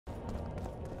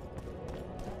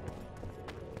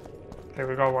Okay,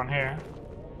 we got one here.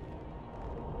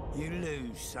 You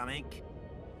lose something.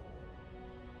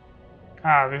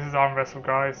 Ah, this is arm wrestle,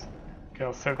 guys. Okay,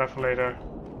 I'll save that for later.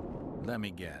 Let me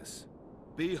guess.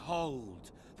 Behold,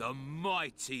 the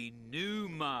mighty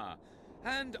Numa,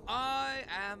 and I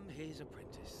am his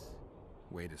apprentice.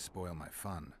 Way to spoil my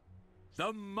fun.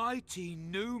 The mighty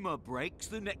Numa breaks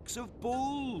the necks of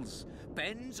bulls,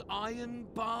 bends iron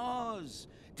bars,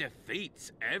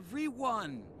 defeats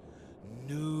everyone.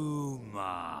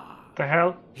 Numa. The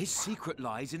hell? His secret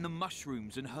lies in the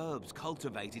mushrooms and herbs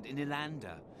cultivated in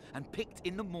Ilanda and picked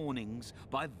in the mornings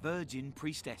by virgin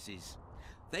priestesses.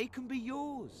 They can be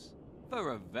yours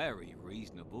for a very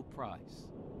reasonable price.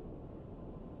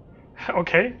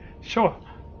 Okay, sure.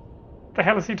 The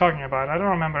hell is he talking about? I don't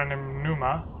remember any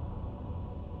Numa.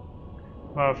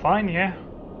 Well, fine, yeah.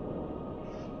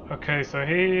 Okay, so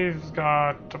he's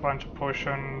got a bunch of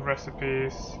potion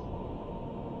recipes.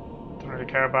 Don't really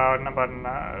care about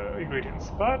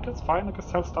ingredients, but it's fine. I can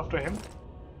sell stuff to him.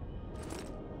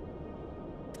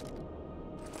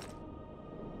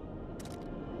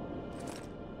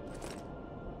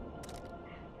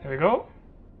 There we go.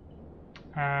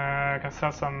 I can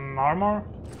sell some armor.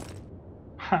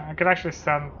 I could actually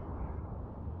sell.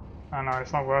 Oh no,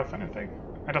 it's not worth anything.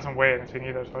 It doesn't weigh anything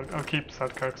either, so I'll keep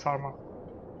Selkirk's armor.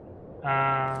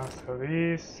 So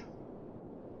these.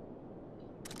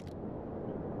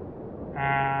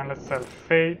 And let's sell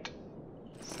Fate.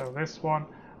 Sell this one.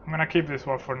 I'm gonna keep this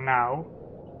one for now.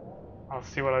 I'll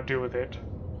see what I do with it.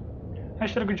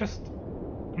 Actually, I could just.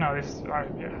 No, this.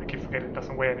 Yeah, I keep forgetting it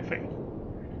doesn't weigh anything.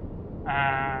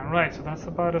 Right, so that's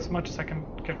about as much as I can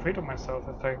get rid of myself,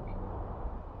 I think.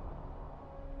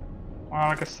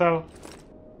 Well, I could sell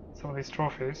some of these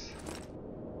trophies.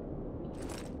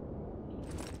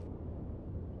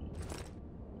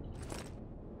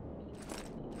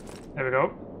 There we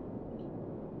go.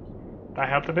 That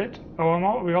helped a bit. Oh,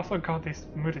 no, we also got these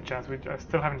mutagens which I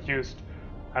still haven't used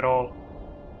at all.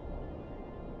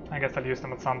 I guess I'll use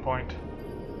them at some point.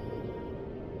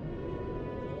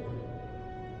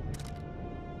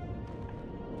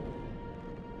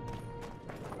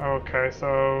 Okay,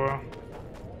 so...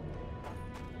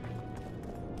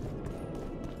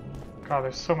 God,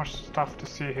 there's so much stuff to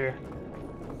see here.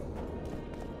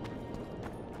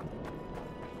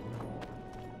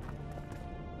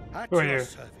 At Who are your you?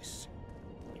 service.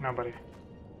 Nobody.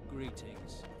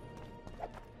 Greetings.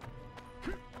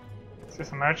 Is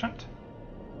this a merchant?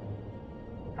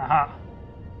 Aha.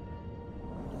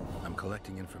 I'm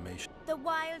collecting information. The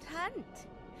Wild Hunt.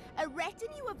 A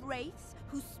retinue of wraiths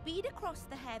who speed across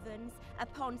the heavens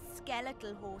upon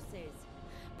skeletal horses.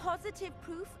 Positive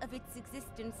proof of its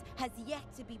existence has yet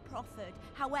to be proffered.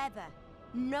 However,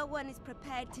 no one is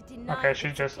prepared to deny. Okay, she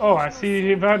its just... Oh, I occasional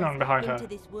see Vernon behind into her.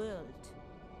 this world.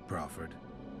 Proffered.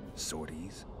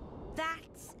 Sorties. That,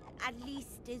 at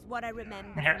least, is what I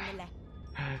remember Yeah. from the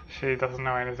letter. She doesn't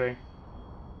know anything.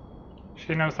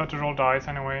 She knows how to roll dice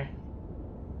anyway.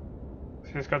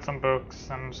 She's got some books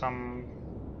and some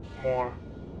more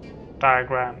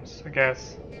diagrams, I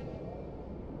guess.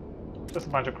 Just a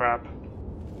bunch of crap.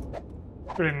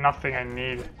 Really nothing I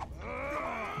need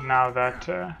now that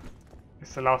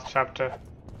it's the last chapter.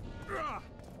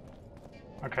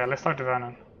 Okay, let's talk to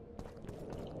Vernon.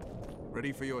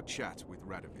 Ready for your chat with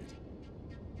Radovid.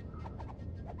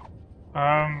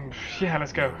 Yeah,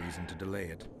 let's go. No reason to delay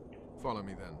it. Follow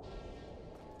me then.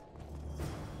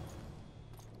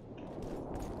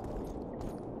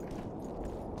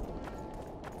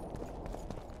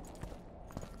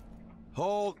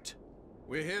 Halt!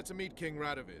 We're here to meet King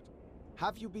Radovid.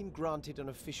 Have you been granted an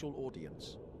official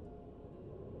audience?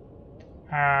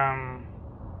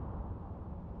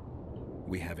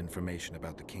 We have information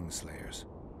about the kingslayers.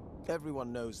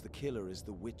 Everyone knows the killer is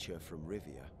the Witcher from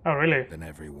Rivia. Oh, really? Then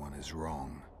everyone is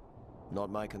wrong. Not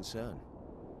my concern.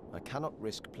 I cannot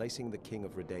risk placing the King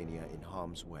of Redania in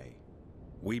harm's way.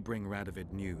 We bring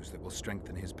Radovid news that will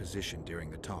strengthen his position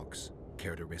during the talks.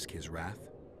 Care to risk his wrath?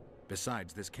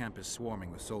 Besides, this camp is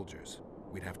swarming with soldiers.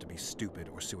 We'd have to be stupid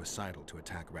or suicidal to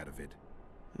attack Radovid.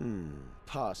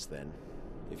 Pass then,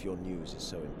 if your news is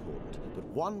so important. But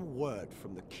one word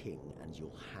from the King and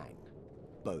you'll hang.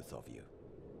 Both of you.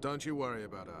 Don't you worry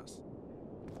about us.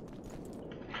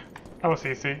 That was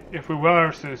easy. If we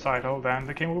were suicidal, then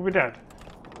the king would be dead.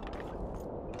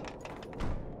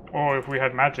 Or if we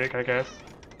had magic, I guess.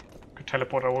 Could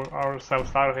teleport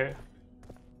ourselves out of here.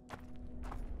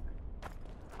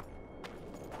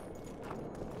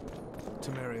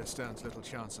 Temeria stands little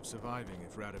chance of surviving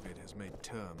if Radovid has made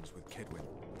terms with Kedwin.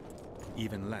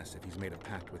 Even less if he's made a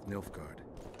pact with Nilfgaard.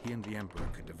 He and the Emperor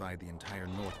could divide the entire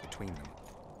north between them.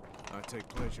 I take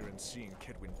pleasure in seeing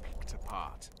Kedwin picked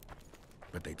apart.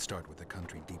 But they'd start with the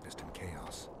country deepest in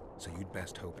chaos, so you'd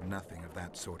best hope nothing of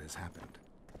that sort has happened.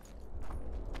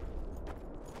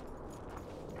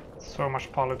 So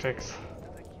much politics.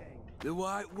 The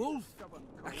White Wolf?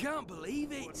 I can't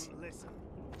believe it! Wouldn't listen,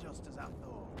 just as I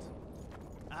thought.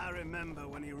 I remember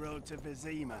when he rode to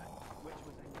Vizima, which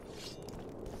was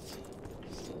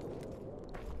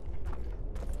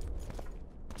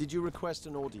Did you request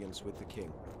an audience with the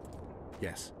king?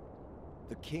 Yes.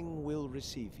 The king will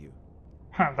receive you.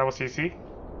 Huh, that was easy.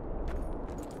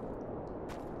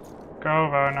 Go,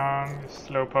 Vernon, you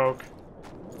slowpoke.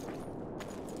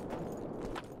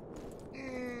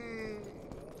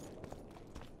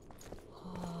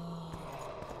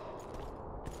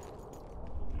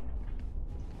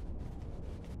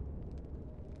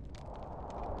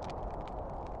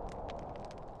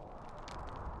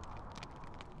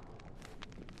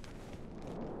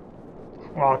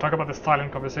 Wow, talk about the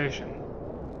silent conversation.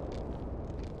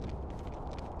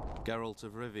 Geralt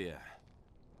of Rivia.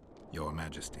 Your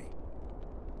Majesty.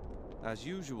 As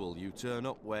usual, you turn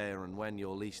up where and when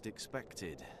you're least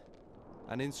expected.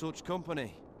 And in such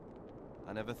company.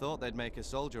 I never thought they'd make a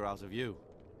soldier out of you.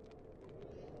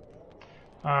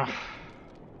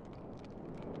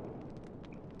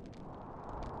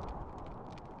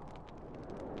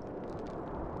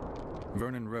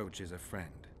 Vernon Roche is a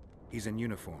friend. He's in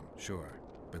uniform, sure,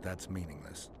 but that's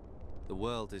meaningless. The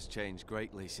world has changed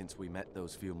greatly since we met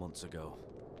those few months ago.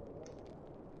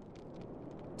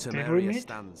 Temeria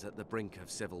stands at the brink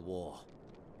of civil war.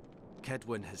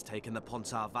 Kedwin has taken the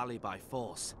Pontar Valley by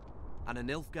force, and a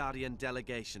Nilfgaardian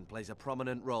delegation plays a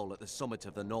prominent role at the summit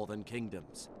of the Northern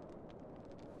Kingdoms.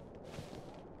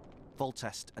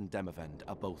 Foltest and Demavend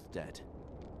are both dead,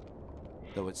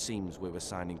 though it seems we were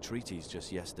signing treaties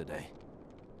just yesterday.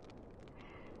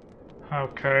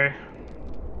 Okay.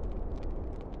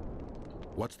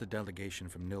 What's the delegation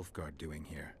from Nilfgaard doing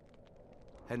here?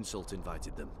 Henselt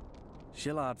invited them.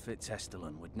 Shillard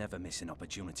Fitzhestelin would never miss an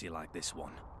opportunity like this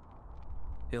one.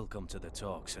 He'll come to the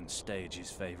talks and stage his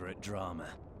favorite drama.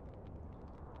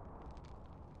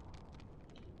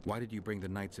 Why did you bring the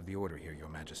Knights of the Order here, Your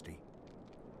Majesty?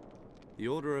 The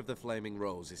Order of the Flaming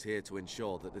Rose is here to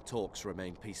ensure that the talks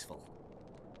remain peaceful.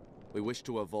 We wish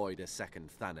to avoid a second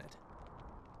Thaned.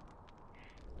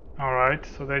 Alright,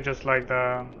 so they're just like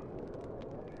the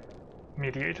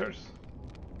mediators.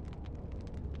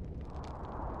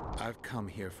 I've come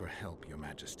here for help, Your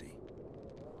Majesty.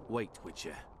 Wait,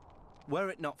 Witcher. Were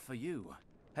it not for you,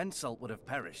 Henselt would have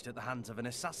perished at the hands of an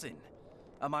assassin.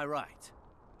 Am I right?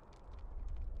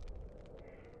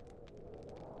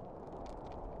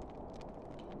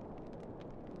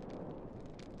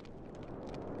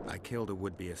 I killed a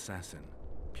would-be assassin.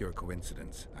 Pure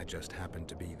coincidence. I just happened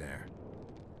to be there.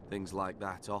 Things like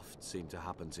that oft seem to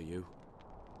happen to you.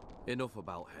 Enough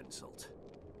about Henselt.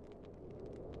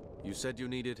 You said you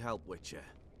needed help, Witcher.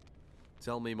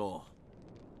 Tell me more.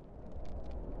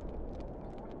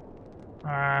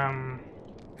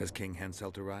 Has King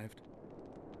Henselt arrived?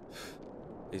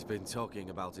 He's been talking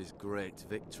about his great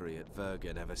victory at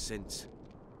Vergen ever since.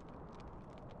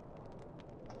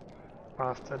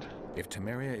 Bastard. If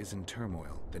Temeria is in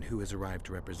turmoil, then who has arrived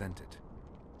to represent it?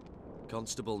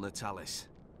 Constable Natalis,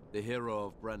 the hero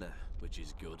of Brenna, which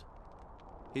is good.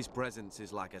 His presence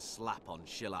is like a slap on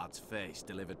Shillard's face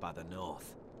delivered by the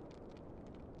North.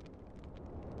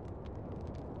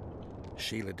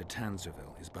 Sheila de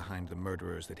Tanzerville is behind the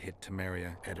murderers that hit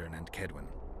Temeria, Eddern, and Kedwin.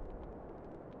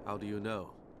 How do you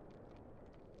know?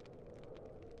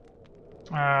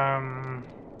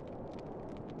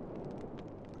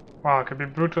 Well, I could be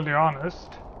brutally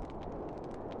honest.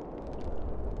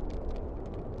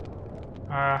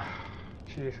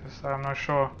 Jesus, I'm not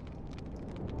sure.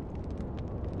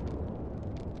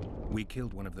 We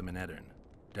killed one of them in Eddern.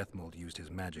 Deathmold used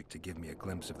his magic to give me a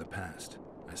glimpse of the past.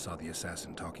 I saw the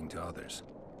assassin talking to others.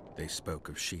 They spoke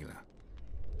of Sheila.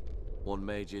 One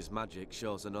mage's magic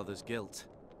shows another's guilt.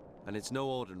 And it's no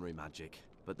ordinary magic,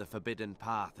 but the forbidden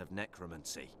path of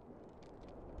necromancy.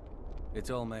 It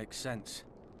all makes sense.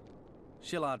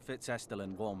 Shillard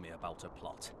Fitzhestelin warned me about a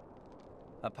plot.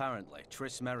 Apparently,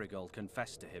 Triss Merigold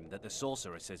confessed to him that the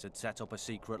sorceresses had set up a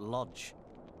secret lodge.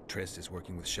 Triss is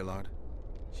working with Shillard?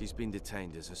 She's been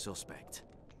detained as a suspect.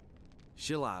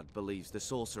 Shillard believes the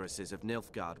sorceresses of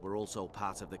Nilfgaard were also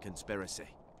part of the conspiracy.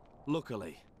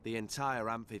 Luckily, the entire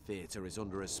amphitheater is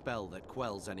under a spell that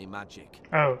quells any magic.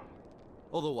 Oh.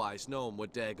 Otherwise, no one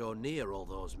would dare go near all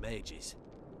those mages.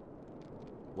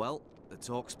 Well, the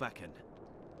talks beckon.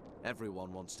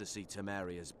 Everyone wants to see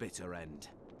Temeria's bitter end.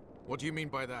 What do you mean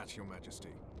by that, Your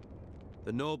Majesty?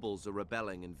 The nobles are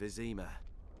rebelling in Vizima.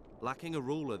 Lacking a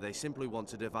ruler, they simply want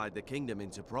to divide the kingdom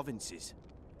into provinces.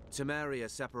 Temeria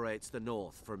separates the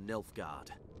north from Nilfgaard.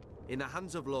 In the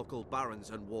hands of local barons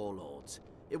and warlords,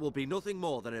 it will be nothing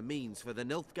more than a means for the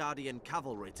Nilfgaardian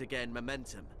cavalry to gain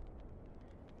momentum.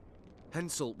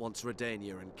 Henselt wants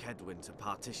Redania and Kedwin to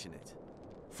partition it.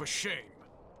 For shame!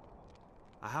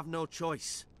 I have no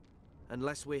choice,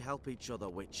 unless we help each other,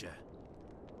 Witcher.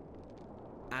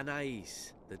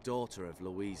 Anais, the daughter of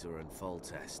Louisa and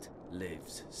Foltest,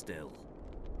 lives still.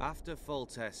 After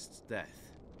Foltest's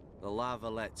death, the La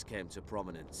Valettes came to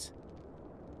prominence.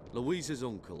 Louisa's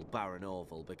uncle, Baron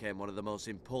Orville, became one of the most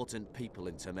important people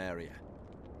in Temeria.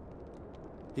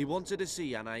 He wanted to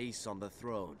see Anais on the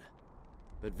throne,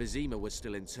 but Vizima was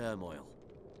still in turmoil.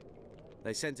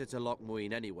 They sent her to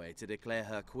Lochmuin anyway to declare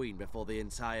her queen before the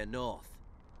entire north.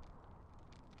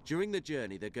 During the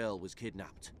journey, the girl was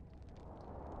kidnapped.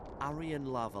 Arian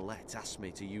La Valette asked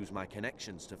me to use my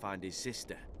connections to find his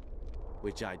sister,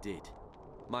 which I did.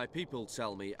 My people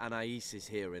tell me Anais is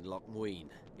here in Lochmuin,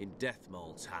 in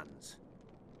Deathmold's hands.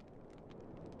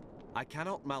 I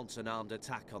cannot mount an armed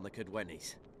attack on the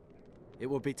Kedwenis. It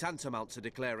would be tantamount to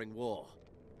declaring war,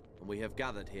 and we have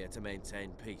gathered here to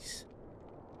maintain peace.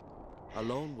 A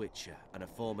lone witcher and a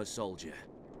former soldier.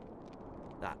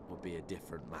 That would be a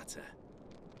different matter.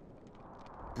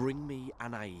 Bring me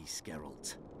Anais,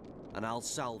 Geralt, and I'll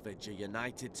salvage a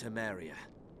united Temeria,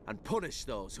 and punish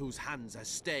those whose hands are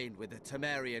stained with the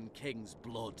Temerian king's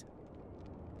blood.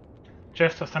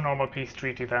 Just as a normal peace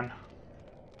treaty then.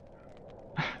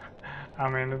 I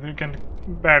mean, you can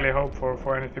barely hope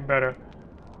for anything better.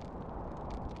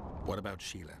 What about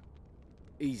Sheila?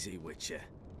 Easy, Witcher.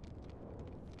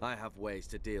 I have ways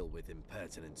to deal with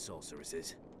impertinent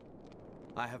sorceresses.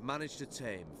 I have managed to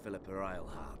tame Philippa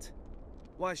Eilhart.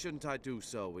 Why shouldn't I do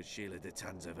so with Sheila de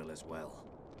Tanzaville as well?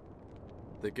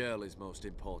 The girl is most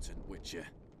important, Witcher.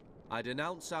 I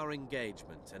denounce our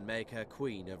engagement and make her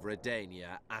queen of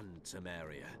Redania and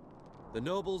Temeria. The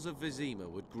nobles of Vizima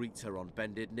would greet her on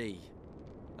bended knee,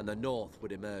 and the north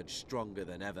would emerge stronger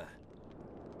than ever.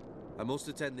 I must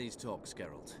attend these talks,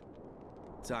 Geralt.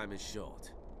 Time is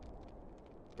short.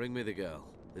 Bring me the girl,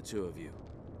 the two of you.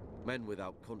 Men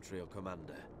without country or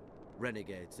commander.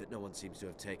 Renegades that no one seems to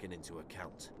have taken into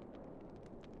account.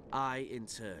 I, in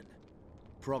turn,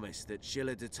 promise that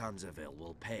Sheila de Tanzaville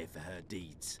will pay for her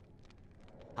deeds.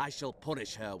 I shall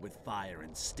punish her with fire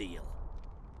and steel.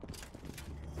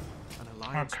 An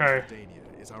alliance with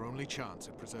Redania is our only chance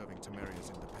at preserving Temeria's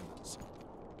independence.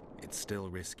 It's still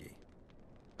risky.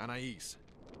 Anais,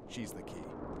 she's the key.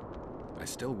 I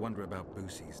still wonder about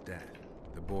Boosie's death.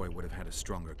 The boy would have had a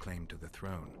stronger claim to the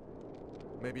throne.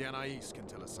 Maybe Anais can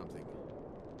tell us something.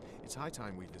 It's high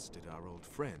time we visited our old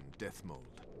friend,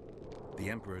 Deathmold. The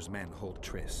Emperor's men hold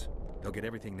Triss. They'll get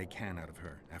everything they can out of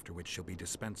her, after which she'll be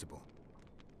dispensable.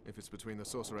 If it's between the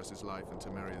sorceress's life and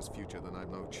Temeria's future, then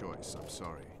I've no choice. I'm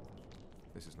sorry.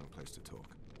 This is no place to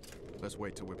talk. Let's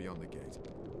wait till we're beyond the gate.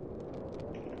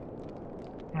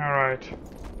 Alright.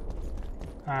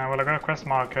 Well, I got a quest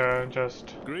marker,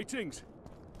 just... Greetings,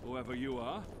 whoever you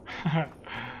are.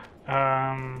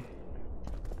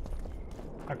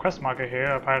 A quest marker here,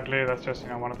 apparently that's just, you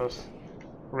know, one of those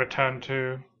return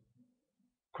to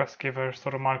quest giver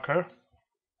sort of marker.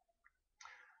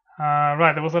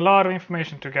 Right, there was a lot of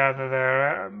information to gather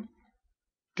there.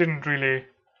 Didn't really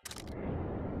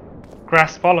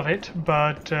grasp all of it,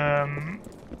 but I'm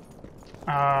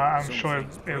sure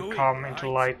it'll come into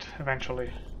light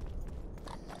eventually.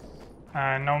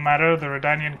 No matter, the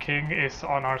Redanian king is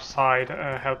on our side,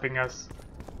 helping us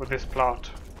with this plot.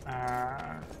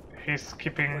 He's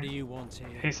keeping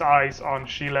his eyes on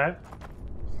Sheila,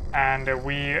 and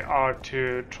we are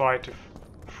to try to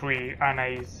free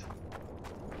Anais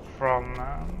from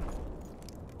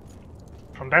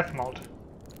Deathmold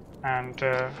and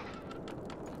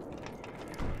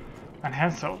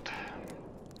Henselt,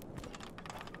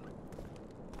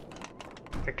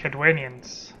 the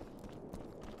Kedwenians.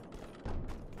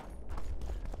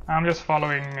 I'm just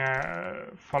following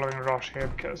Roche here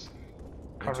because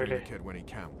can't really. The Kedweni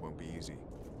camp won't be easy.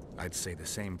 I'd say the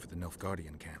same for the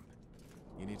Nilfgaardian camp.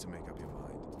 You need to make up your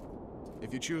mind.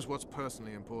 If you choose what's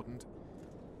personally important,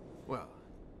 well,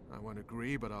 I won't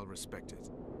agree, but I'll respect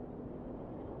it.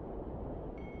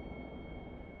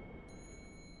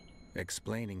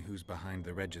 Explaining who's behind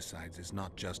the regicides is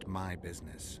not just my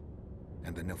business.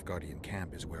 And the Nilfgaardian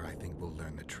camp is where I think we'll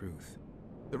learn the truth.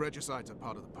 The regicides are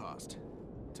part of the past.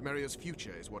 Temeria's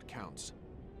future is what counts.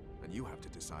 And you have to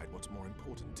decide what's more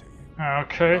important to you.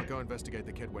 Okay. I'll go investigate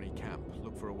the Kedweni camp,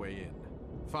 look for a way in.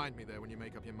 Find me there when you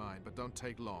make up your mind, but don't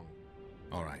take long.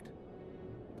 All right.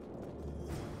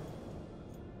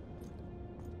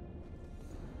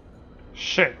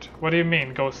 Shit, what do you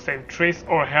mean? Go save Triss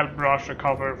or help Roche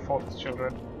recover Fourth's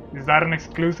children? Is that an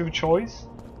exclusive choice?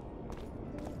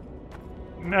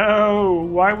 No,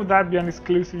 why would that be an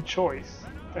exclusive choice?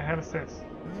 What the hell is this?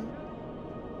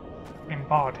 In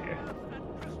barred here.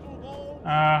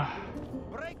 I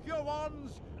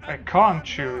can't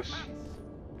choose.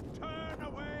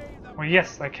 Well,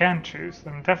 yes, I can choose.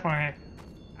 I'm definitely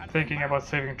thinking about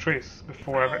saving Triss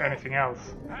before anything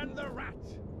else.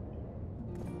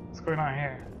 What's going on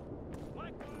here?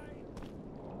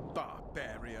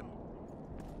 Barbarian.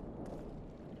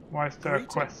 Why is there a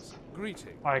quest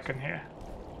Greetings. icon here?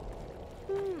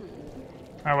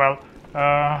 Oh well,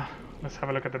 let's have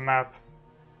a look at the map.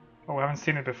 Oh, we haven't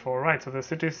seen it before. Right, so the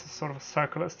city is sort of a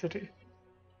circular city.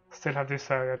 Still have this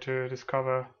area to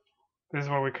discover. This is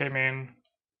where we came in.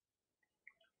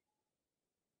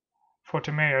 For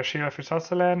Temeria, Sheila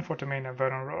Fitzhustleland, for Temeria,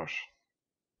 Vernon Roche.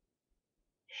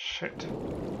 Shit.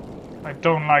 I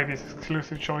don't like these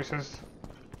exclusive choices.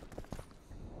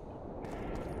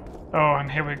 Oh,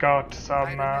 and here we got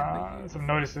some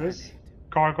notices.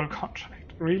 Gargoyle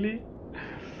contract. Really?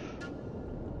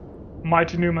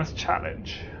 Mighty Numa's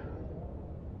challenge.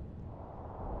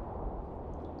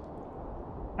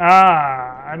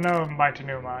 Ah, I know Mighty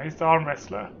Numa. He's the arm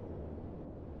wrestler.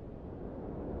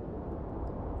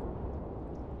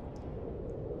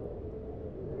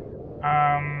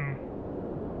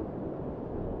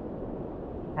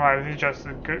 Right, he's just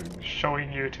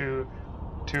showing you to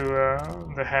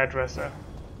the hairdresser.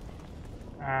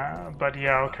 But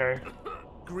yeah, okay.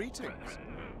 Greetings.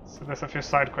 So there's a few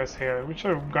side quests here, which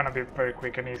are gonna be very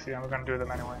quick and easy, and we're gonna do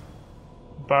them anyway.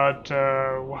 But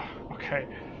okay,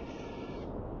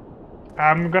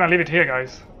 I'm gonna leave it here,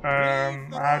 guys. I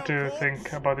have to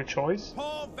think about the choice,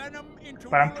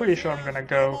 but I'm pretty sure I'm gonna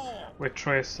go with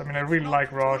Triss. I mean, I really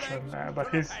like Roche,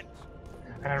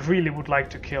 and I really would like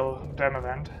to kill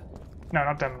Demavend. No,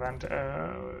 not Demavend.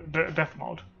 Death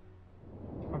Mode.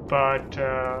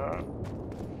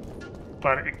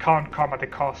 But it can't come at the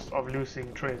cost of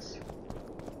losing Triss.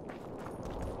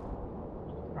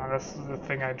 That's the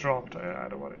thing I dropped. I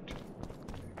don't want it.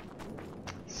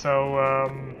 So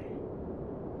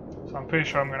I'm pretty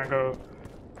sure I'm gonna go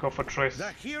for Triss.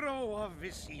 The hero of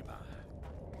Visiba.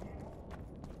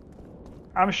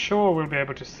 I'm sure we'll be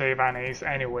able to save Anais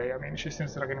anyway. I mean, she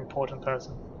seems like an important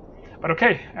person. But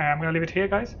okay, I'm gonna leave it here,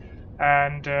 guys.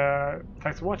 And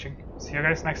thanks for watching. See you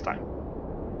guys next time.